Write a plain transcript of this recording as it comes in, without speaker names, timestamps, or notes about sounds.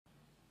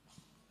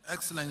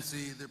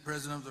Excellency, the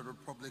President of the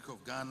Republic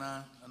of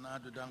Ghana,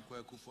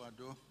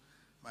 Otumfuo,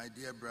 my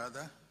dear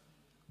brother,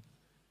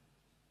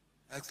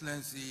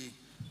 Excellency,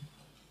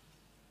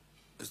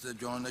 Mr.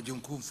 John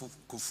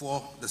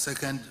Otumfuo, the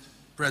second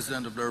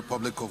President of the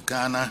Republic of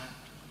Ghana,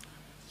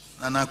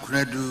 Nana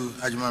Kunedu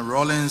Ajman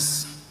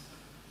Rawlings,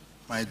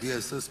 my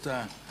dear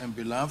sister and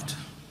beloved.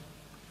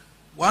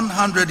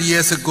 100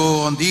 years ago,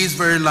 on these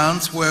very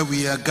lands where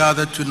we are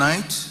gathered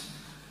tonight,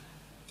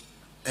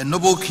 a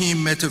noble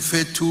king met a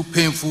fate too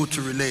painful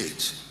to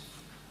relate.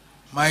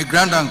 My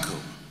granduncle,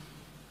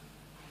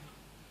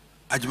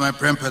 Ajman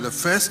Prempeh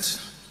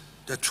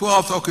I, the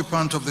 12th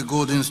occupant of the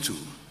Golden Stool,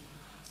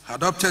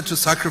 had opted to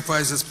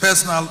sacrifice his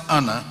personal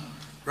honor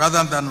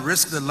rather than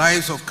risk the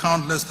lives of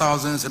countless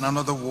thousands in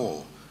another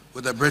war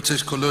with the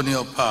British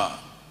colonial power.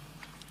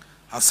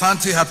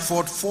 Asante had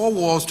fought 4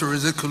 wars to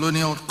resist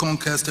colonial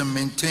conquest and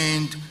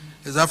maintained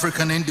his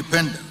African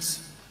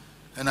independence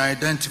and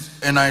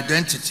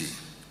identity.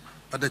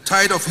 But the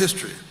tide of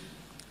history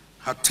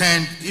had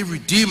turned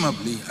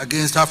irredeemably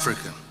against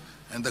Africa,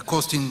 and the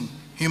cost in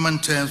human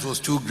terms was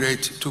too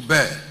great to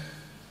bear.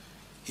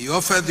 He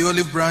offered the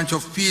olive branch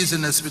of peace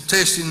in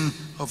expectation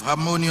of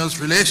harmonious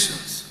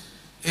relations.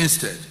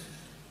 Instead,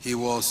 he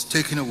was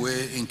taken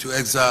away into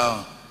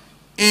exile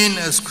in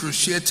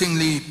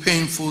excruciatingly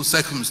painful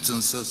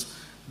circumstances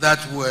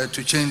that were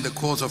to change the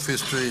course of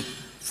history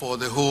for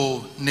the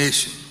whole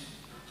nation.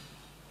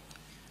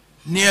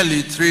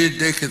 Nearly 3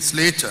 decades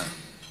later,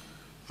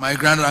 my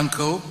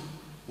granduncle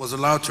was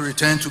allowed to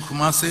return to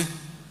Kumasi,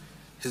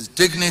 his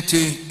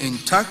dignity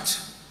intact,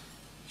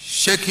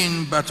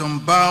 shaken but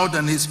unbowed,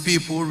 and his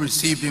people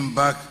received him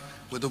back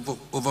with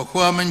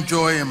overwhelming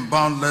joy and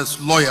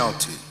boundless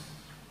loyalty.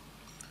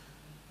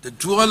 The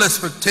dual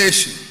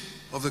expectation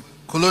of the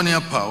colonial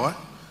power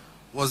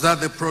was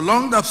that the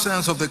prolonged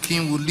absence of the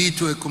king would lead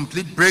to a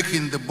complete break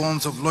in the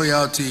bonds of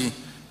loyalty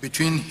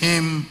between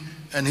him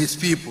and his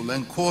people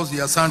and cause the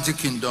Asante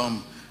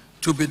kingdom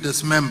to be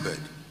dismembered.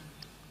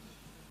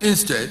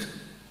 Instead,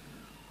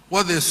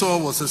 what they saw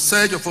was a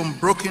surge of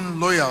unbroken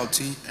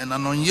loyalty and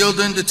an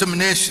unyielding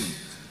determination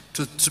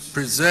to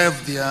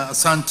preserve their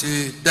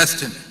Asante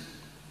destiny.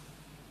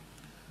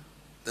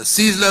 The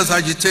ceaseless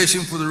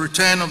agitation for the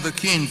return of the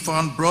king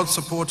found broad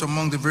support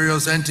among the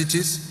various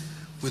entities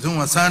with whom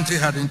Asante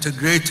had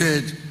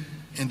integrated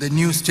in the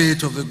new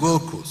state of the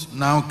Gold Coast,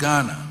 now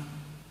Ghana.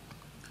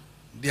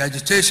 The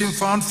agitation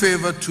found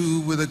favor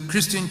too with the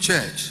Christian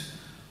Church,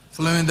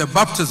 following the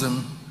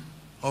baptism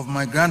of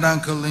my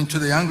granduncle into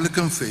the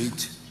Anglican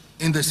faith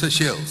in the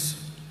Seychelles.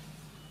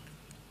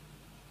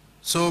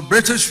 So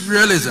British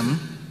realism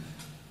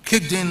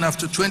kicked in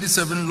after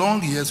 27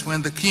 long years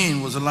when the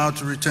king was allowed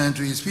to return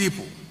to his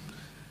people,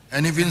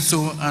 and even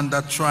so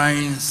under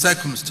trying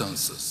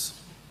circumstances.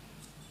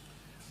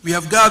 We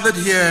have gathered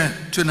here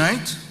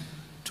tonight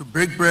to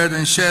break bread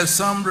and share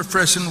some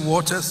refreshing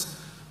waters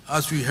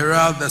as we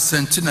herald the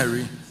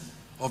centenary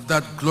of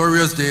that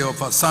glorious day of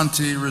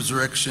Asante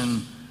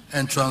resurrection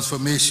and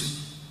transformation.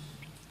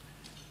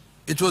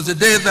 It was a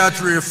day that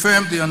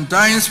reaffirmed the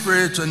undying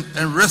spirit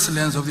and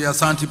resilience of the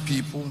Asante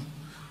people,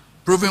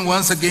 proving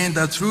once again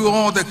that through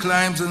all the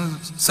climes and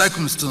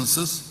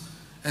circumstances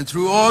and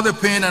through all the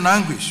pain and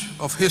anguish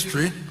of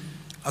history,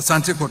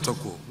 Asante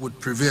Kotoko would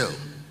prevail.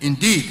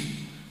 Indeed,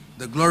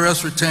 the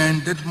glorious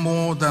return did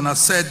more than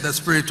assert the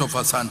spirit of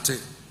Asante.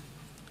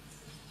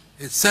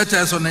 It set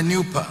us on a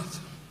new path,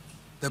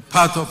 the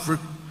path of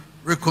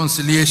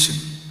reconciliation,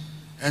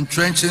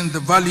 entrenching the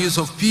values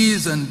of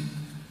peace and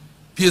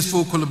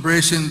peaceful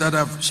collaboration that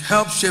have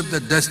helped shape the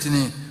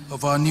destiny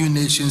of our new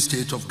nation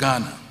state of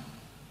Ghana.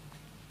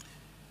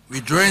 We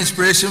draw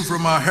inspiration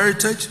from our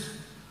heritage,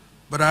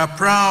 but are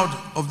proud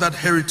of that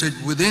heritage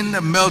within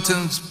a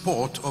melting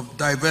pot of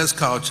diverse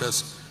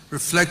cultures,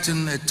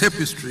 reflecting a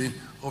tapestry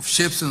of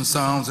shapes and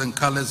sounds and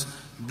colors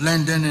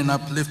blending in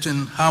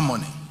uplifting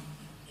harmony.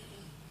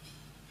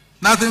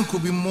 Nothing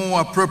could be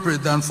more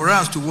appropriate than for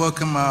us to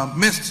welcome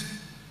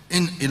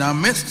in our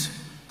midst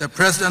the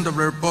President of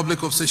the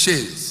Republic of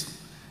Seychelles,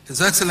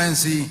 His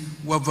Excellency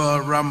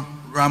Wava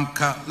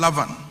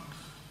Ramkalavan,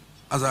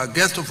 as our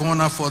guest of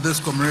honor for this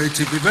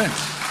commemorative event.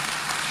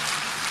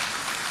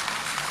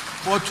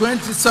 For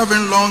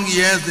 27 long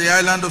years, the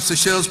island of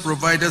Seychelles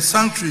provided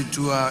sanctuary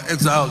to our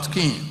exiled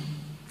king.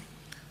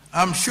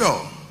 I'm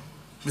sure,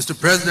 Mr.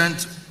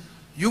 President,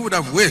 you would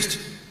have wished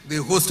they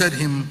hosted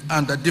him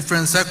under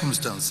different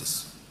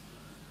circumstances.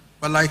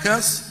 But like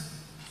us,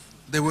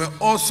 they were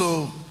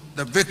also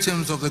the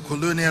victims of the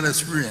colonial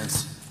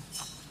experience.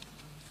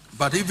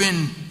 But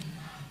even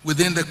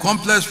within the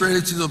complex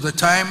realities of the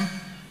time,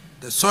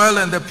 the soil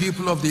and the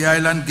people of the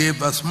island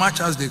gave as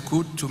much as they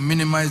could to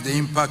minimize the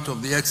impact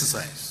of the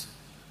exercise.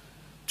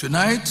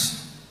 Tonight,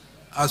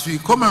 as we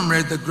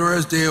commemorate the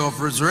glorious day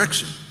of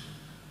resurrection,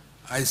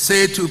 I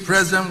say to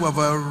President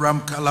Wava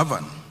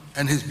Ramkalavan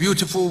and his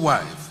beautiful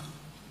wife,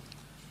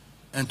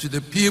 and to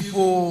the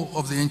people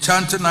of the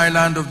enchanted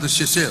island of the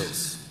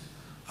Seychelles,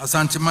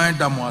 Asanteman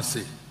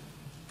Damwase,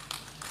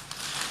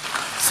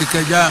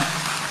 Sikeja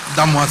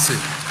Damwase.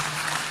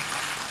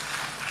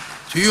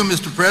 To you,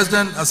 Mr.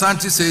 President,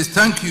 Asante says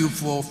thank you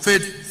for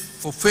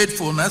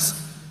faithfulness,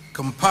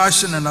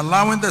 compassion, and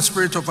allowing the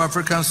spirit of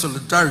African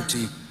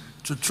solidarity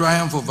to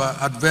triumph over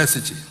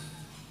adversity.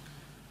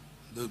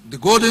 The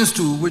golden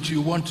stool, which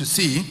you want to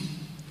see,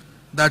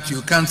 that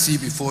you can't see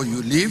before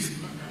you leave,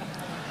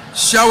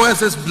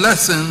 showers its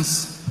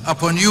blessings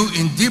upon you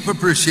in deep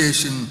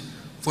appreciation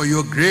for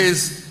your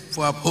grace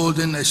for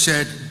upholding a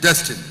shared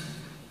destiny.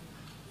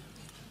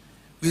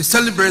 We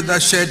celebrate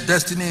that shared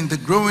destiny in the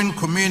growing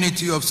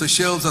community of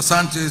Seychelles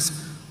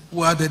Asantes,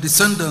 who are the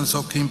descendants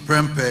of King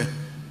Prempeh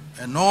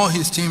and all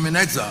his team in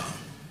exile.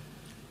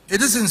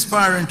 It is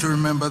inspiring to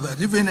remember that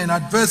even in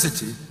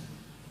adversity,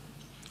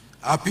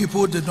 our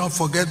people did not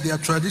forget their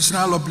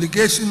traditional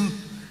obligation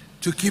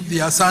to keep the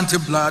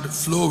Asante blood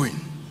flowing.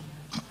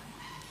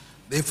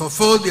 They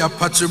fulfilled their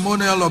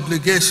patrimonial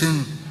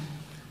obligation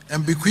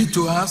and bequeathed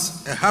to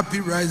us a happy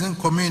rising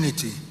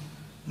community,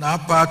 now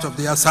part of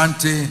the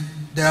Asante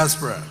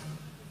diaspora.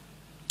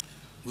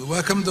 We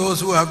welcome those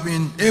who have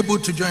been able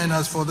to join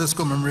us for this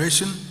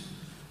commemoration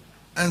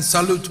and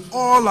salute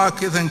all our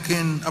kith and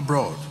kin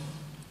abroad.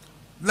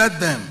 Let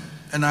them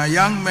and our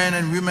young men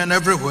and women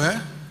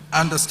everywhere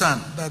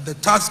understand that the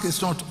task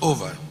is not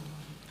over.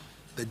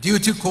 The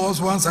duty calls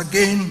once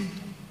again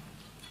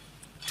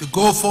to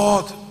go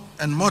forth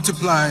and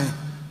multiply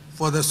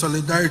for the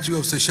solidarity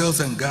of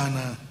Seychelles and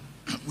Ghana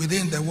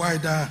within the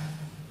wider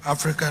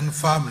African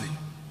family.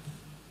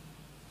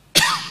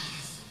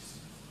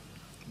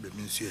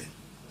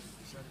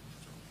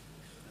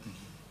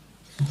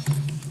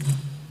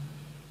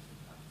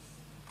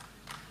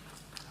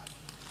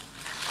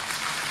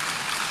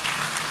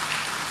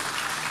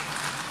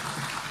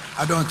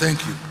 I don't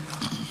thank you.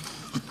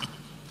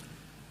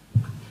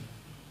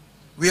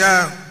 We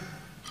are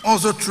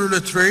also truly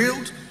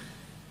thrilled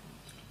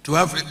to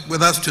have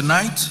with us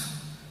tonight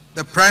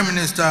the Prime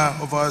Minister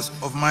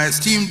of my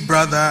esteemed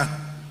brother,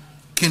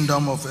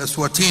 Kingdom of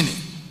Eswatini.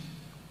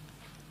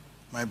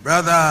 My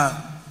brother,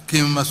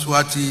 King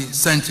Maswati,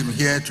 sent him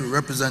here to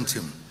represent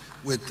him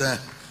with the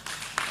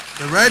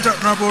Right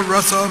Honorable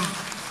Russell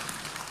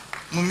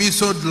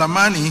Mumiso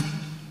Dlamani.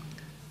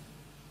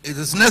 It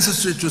is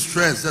necessary to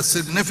stress the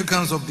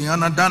significance of the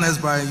honor done us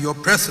by your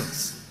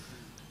presence.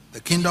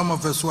 The Kingdom of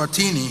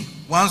Eswatini,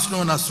 once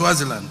known as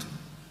Swaziland,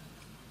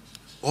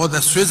 or the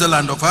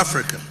Switzerland of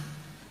Africa,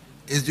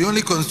 is the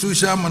only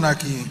constitutional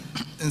monarchy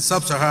in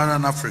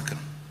sub-Saharan Africa.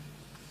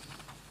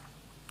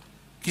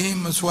 King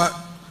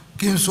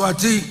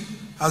Mswati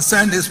has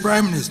sent his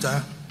Prime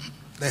Minister,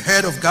 the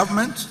head of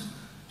government,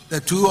 the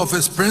two of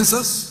his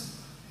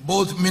princes,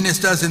 both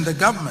ministers in the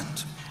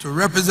government, to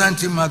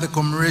represent him at the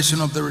commemoration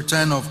of the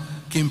return of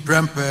King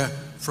Prempeh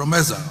from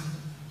exile.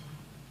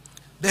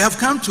 They have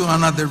come to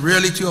honor the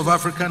reality of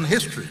African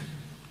history,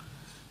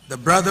 the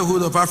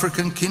brotherhood of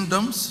African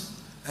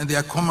kingdoms, and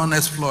their common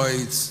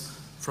exploits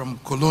from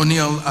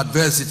colonial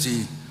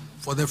adversity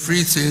for the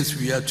free states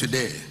we are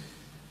today.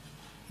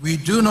 We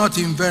do not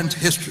invent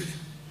history.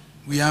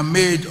 We are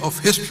made of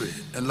history,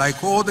 and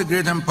like all the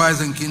great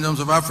empires and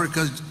kingdoms of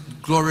Africa's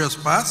glorious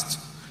past,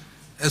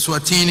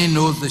 Eswatini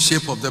knows the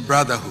shape of the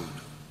brotherhood.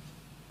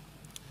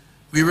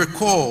 We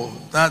recall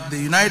that the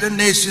United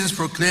Nations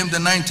proclaimed the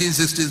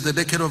 1960s the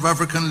decade of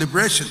African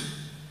liberation,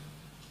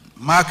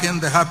 marking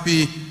the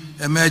happy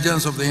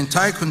emergence of the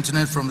entire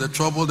continent from the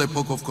troubled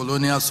epoch of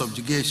colonial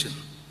subjugation.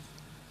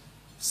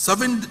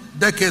 7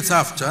 decades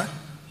after,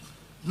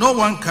 no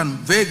one can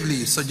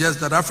vaguely suggest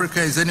that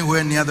Africa is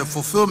anywhere near the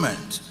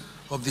fulfillment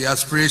of the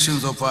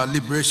aspirations of our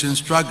liberation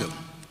struggle.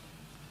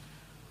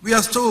 We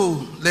are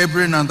still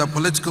laboring under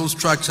political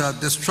structure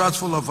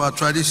distrustful of our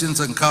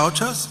traditions and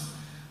cultures,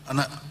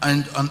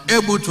 and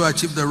unable to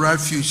achieve the right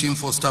fusion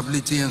for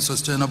stability and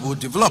sustainable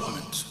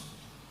development.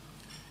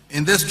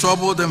 In this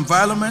troubled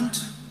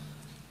environment,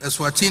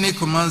 Eswatini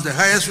commands the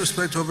highest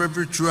respect of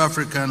every true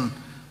African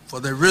for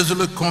their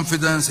resolute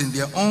confidence in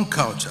their own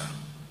culture.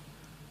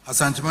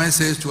 Asanteman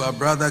says to our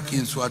brother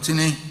King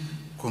Eswatini,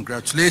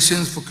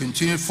 congratulations for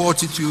continued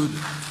fortitude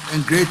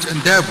and great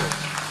endeavor.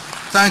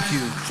 Thank you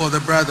for the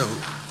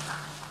brotherhood.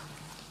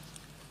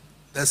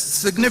 The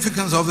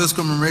significance of this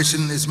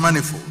commemoration is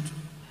manifold.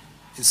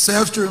 It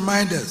serves to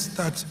remind us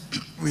that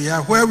we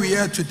are where we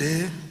are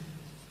today,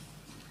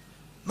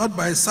 not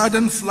by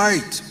sudden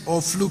flight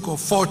or fluke of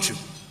fortune.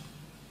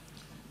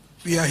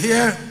 We are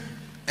here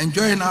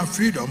enjoying our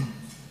freedom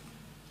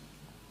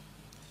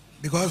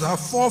because our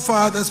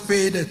forefathers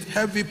paid a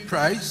heavy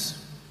price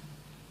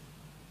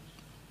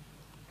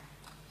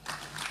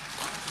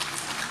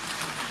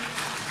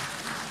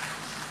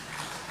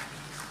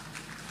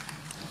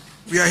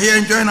We are here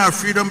enjoying our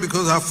freedom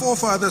because our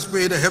forefathers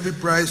paid a heavy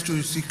price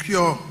to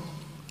secure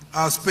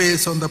our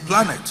space on the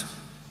planet.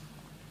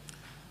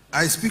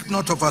 I speak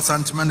not of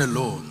Asanteman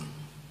alone.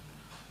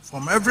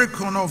 From every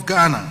corner of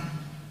Ghana,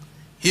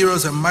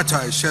 heroes and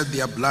martyrs shed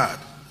their blood,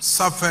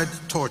 suffered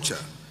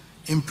torture,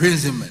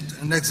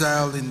 imprisonment, and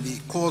exile in the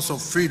cause of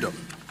freedom.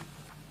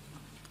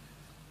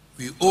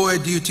 We owe a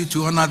duty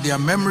to honor their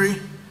memory,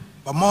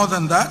 but more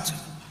than that,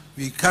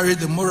 we carry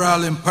the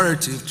moral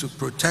imperative to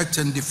protect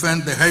and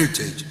defend the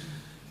heritage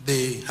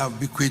they have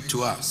bequeathed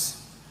to us.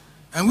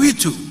 And we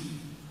too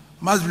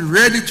must be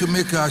ready to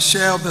make our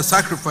share of the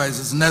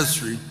sacrifices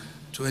necessary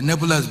to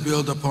enable us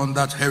build upon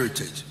that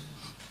heritage.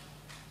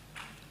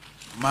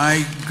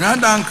 My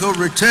granduncle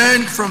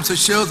returned from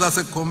Seychelles as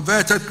a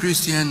converted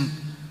Christian,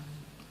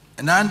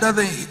 and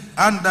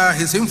under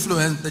his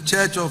influence, the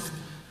Church of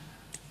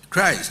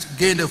Christ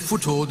gained a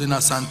foothold in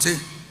Asante.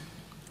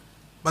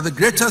 But the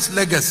greatest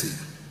legacy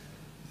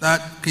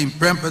that King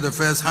Prempeh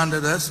I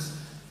handed us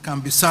can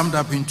be summed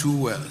up in 2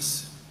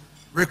 words: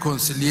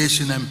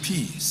 reconciliation and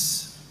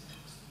peace.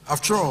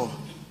 After all,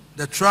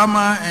 the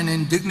trauma and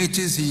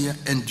indignities he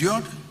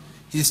endured,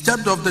 he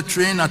stepped off the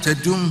train at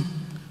Edum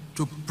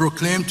to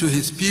proclaim to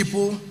his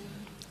people,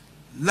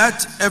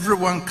 let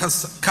everyone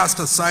cast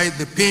aside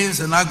the pains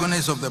and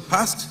agonies of the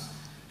past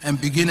and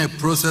begin a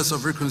process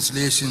of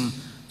reconciliation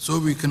so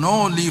we can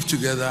all live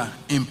together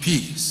in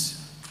peace.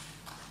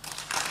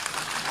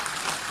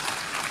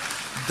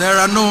 There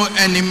are no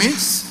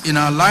enemies in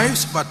our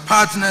lives, but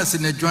partners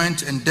in a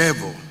joint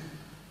endeavor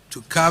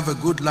to carve a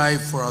good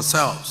life for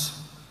ourselves.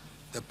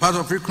 The path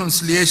of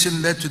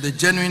reconciliation led to the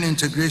genuine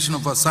integration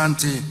of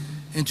Asante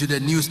into the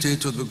new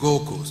state of the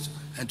Gold Coast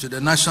and to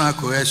the national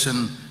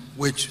cohesion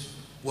which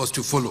was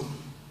to follow.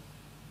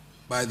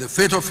 By the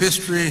fate of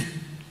history,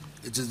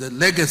 it is the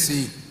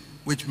legacy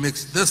which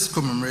makes this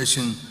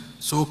commemoration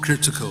so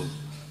critical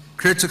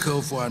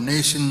for our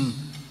nation,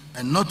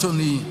 and not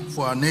only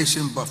for our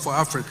nation, but for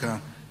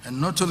Africa, and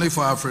not only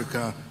for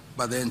Africa,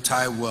 but the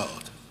entire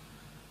world.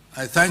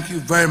 I thank you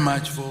very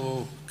much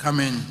for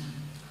coming,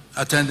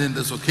 attending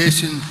this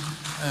occasion,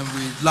 and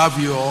we love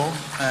you all,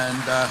 and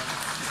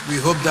we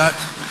hope that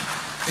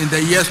in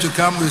the years to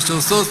come we shall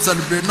still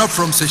celebrate, not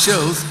from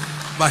Seychelles,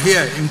 but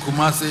here in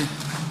Kumasi.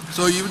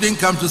 So you didn't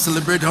come to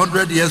celebrate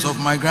 100 years of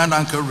my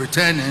granduncle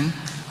returning,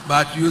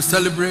 but you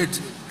celebrate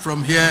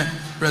from here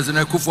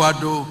President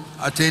Otumfuo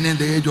attaining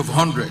the age of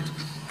 100.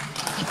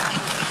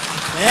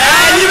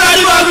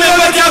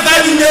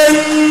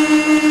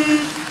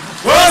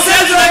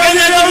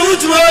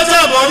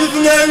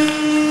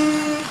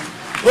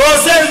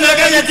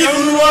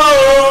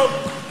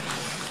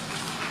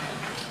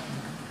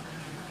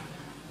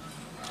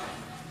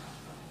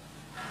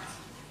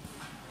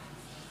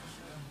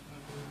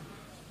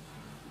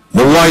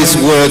 The wise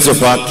words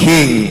of our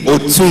king,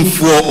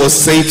 Otumfuo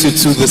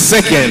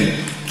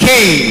II,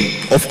 king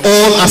of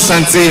all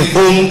Asante,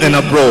 home and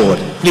abroad.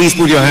 Please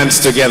put your hands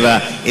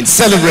together in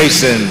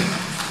celebration.